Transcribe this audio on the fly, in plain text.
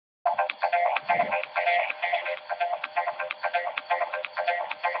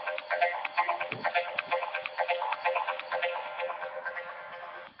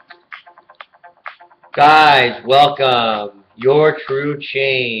Guys, welcome. Your True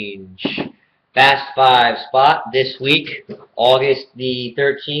Change. Fast Five spot this week, August the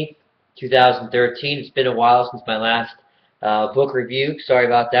 13th, 2013. It's been a while since my last book review. Sorry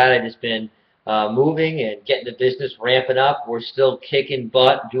about that. I've just been moving and getting the business ramping up. We're still kicking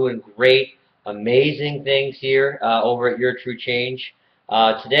butt, doing great, amazing things here over at Your True Change.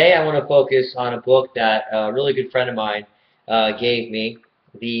 Today I want to focus on a book that a really good friend of mine gave me.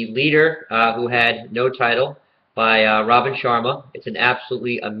 The Leader Who Had No Title by Robin Sharma. It's an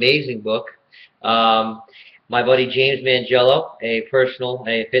absolutely amazing book. Um, my buddy James Mangello, a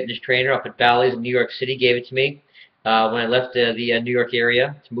fitness trainer up at Bally's in New York City, gave it to me when I left the New York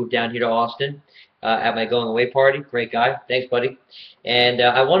area to move down here to Austin at my going away party. Great guy. Thanks, buddy. And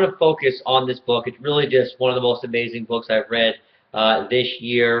I want to focus on this book. It's really just one of the most amazing books I've read this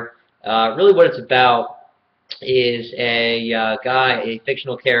year. Really what it's about is a guy, a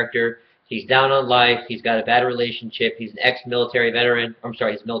fictional character. He's down on life. He's got a bad relationship. He's an ex-military veteran. I'm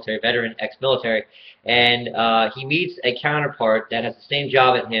sorry, he's a military veteran, ex-military. And he meets a counterpart that has the same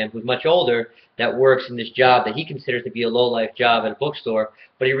job as him, who's much older, that works in this job that he considers to be a low-life job at a bookstore.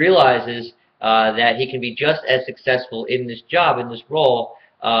 But he realizes that he can be just as successful in this job, in this role,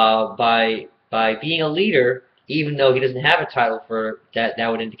 by being a leader, even though he doesn't have a title for that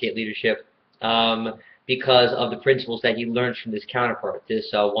would indicate leadership. Because of the principles that he learns from this counterpart, this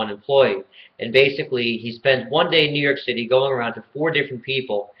one employee. And basically, he spends one day in New York City going around to 4 different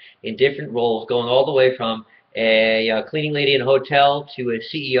people in different roles, going all the way from a cleaning lady in a hotel to a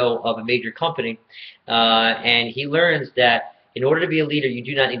CEO of a major company. And he learns that in order to be a leader, you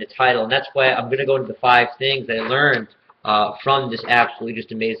do not need a title. And that's why I'm going to go into the 5 things that I learned from this absolutely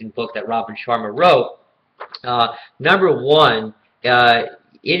just amazing book that Robin Sharma wrote. Number 1,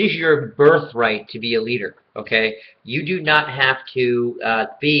 it is your birthright to be a leader, okay? You do not have to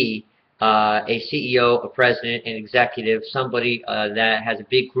be a CEO, a president, an executive, somebody that has a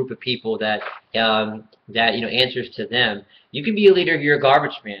big group of people that answers to them. You can be a leader if you're a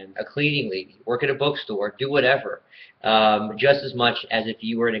garbage man, a cleaning lady, work at a bookstore, do whatever, just as much as if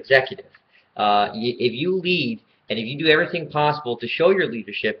you were an executive. If you lead and if you do everything possible to show your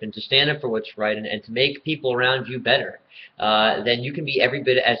leadership and to stand up for what's right and to make people around you better, then you can be every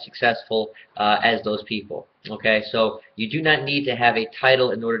bit as successful as those people. Okay, so you do not need to have a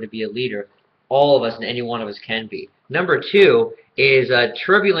title in order to be a leader. All of us and any one of us can be. Number 2 is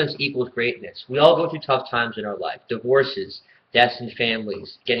turbulence equals greatness. We all go through tough times in our life. Divorces, deaths in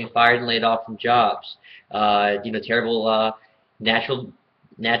families, getting fired and laid off from jobs, terrible natural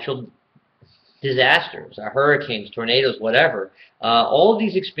disasters, hurricanes, tornadoes, whatever. All of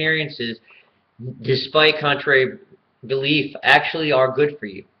these experiences, despite contrary belief, actually are good for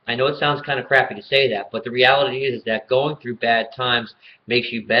you. I know it sounds kind of crappy to say that, but the reality is that going through bad times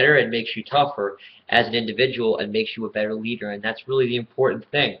makes you better and makes you tougher as an individual and makes you a better leader, and that's really the important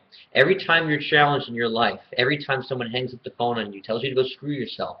thing. Every time you're challenged in your life, every time someone hangs up the phone on you, tells you to go screw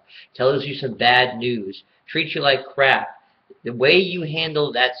yourself, tells you some bad news, treats you like crap, the way you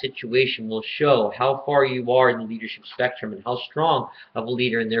handle that situation will show how far you are in the leadership spectrum and how strong of a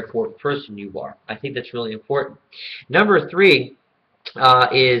leader and therefore a person you are. I think that's really important. Number 3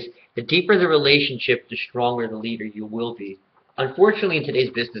 is the deeper the relationship, the stronger the leader you will be. Unfortunately, in today's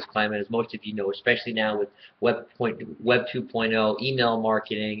business climate, as most of you know, especially now with Web 2.0, email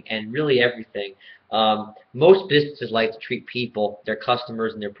marketing, and really everything, most businesses like to treat people, their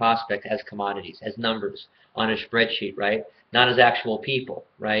customers and their prospects, as commodities, as numbers on a spreadsheet, right? Not as actual people,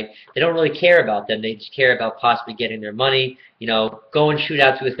 right? They don't really care about them. They just care about possibly getting their money. Go and shoot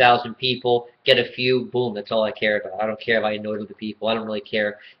out to 1,000 people, get a few, boom, that's all I care about. I don't care if I know the people. I don't really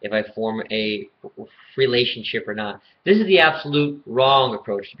care if I form a relationship or not. This is the absolute wrong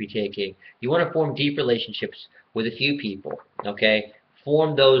approach to be taking. You want to form deep relationships with a few people, okay?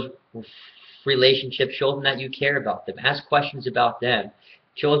 Form those relationships. Show them that you care about them. Ask questions about them.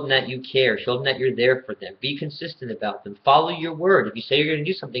 Show them that you care. Show them that you're there for them. Be consistent about them. Follow your word. If you say you're going to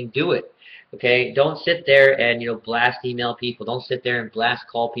do something, do it. Okay? Don't sit there and blast email people. Don't sit there and blast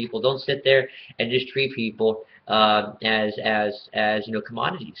call people. Don't sit there and just treat people as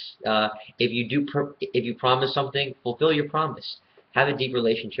commodities. If you promise something, fulfill your promise. Have a deep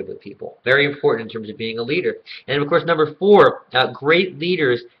relationship with people. Very important in terms of being a leader. And of course, number 4, great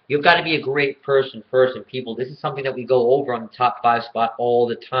leaders, you've got to be a great person first. And people, this is something that we go over on the top 5 spot all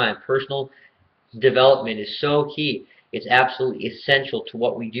the time. Personal development is so key. It's absolutely essential to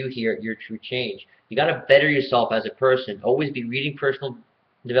what we do here at Your True Change. You got to better yourself as a person. Always be reading personal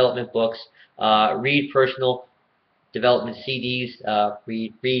development books. Read personal development CDs.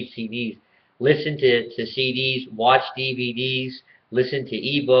 Read CDs. Listen to CDs. Watch DVDs. listen to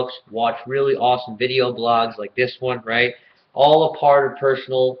ebooks, watch really awesome video blogs like this one, right? All a part of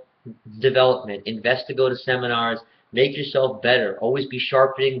personal development. Invest to go to seminars. Make yourself better. Always be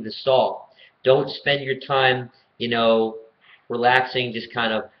sharpening the saw. Don't spend your time, relaxing, just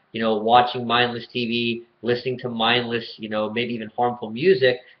kind of, watching mindless TV, listening to mindless, maybe even harmful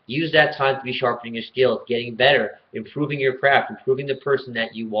music. Use that time to be sharpening your skills, getting better, improving your craft, improving the person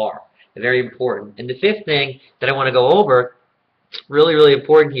that you are. Very important. And the fifth thing that I want to go over, really, really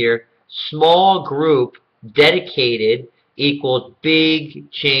important here, small group, dedicated, equals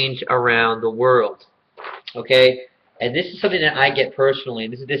big change around the world. Okay? And this is something that I get personally,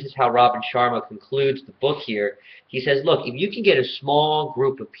 and this is how Robin Sharma concludes the book here. He says, look, if you can get a small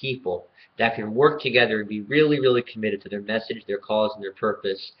group of people that can work together and be really, really committed to their message, their cause, and their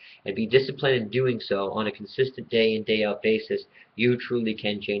purpose, and be disciplined in doing so on a consistent day in, day out basis, you truly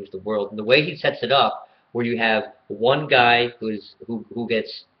can change the world. And the way he sets it up, where you have one guy who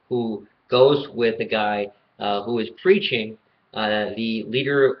goes with a guy who is preaching the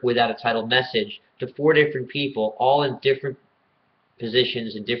leader without a title message to 4 different people, all in different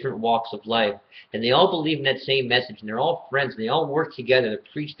positions in different walks of life, and they all believe in that same message, and they're all friends, and they all work together to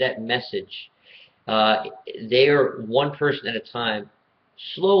preach that message. They are one person at a time,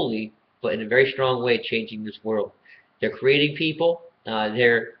 slowly but in a very strong way, changing this world. They're creating people.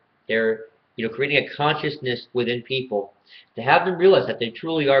 They're creating a consciousness within people to have them realize that they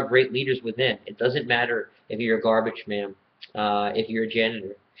truly are great leaders within. It doesn't matter if you're a garbage man, if you're a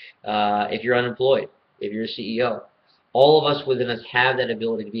janitor, if you're unemployed, if you're a CEO. All of us within us have that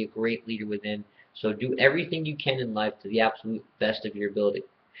ability to be a great leader within. So do everything you can in life to the absolute best of your ability.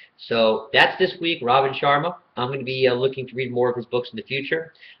 So that's this week, Robin Sharma. I'm going to be looking to read more of his books in the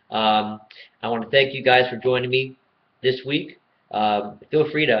future. I want to thank you guys for joining me this week. Feel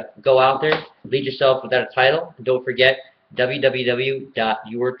free to go out there, lead yourself without a title. And don't forget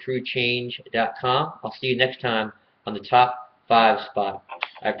www.yourtruechange.com. I'll see you next time on the top 5 spot.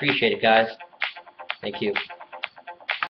 I appreciate it, guys. Thank you.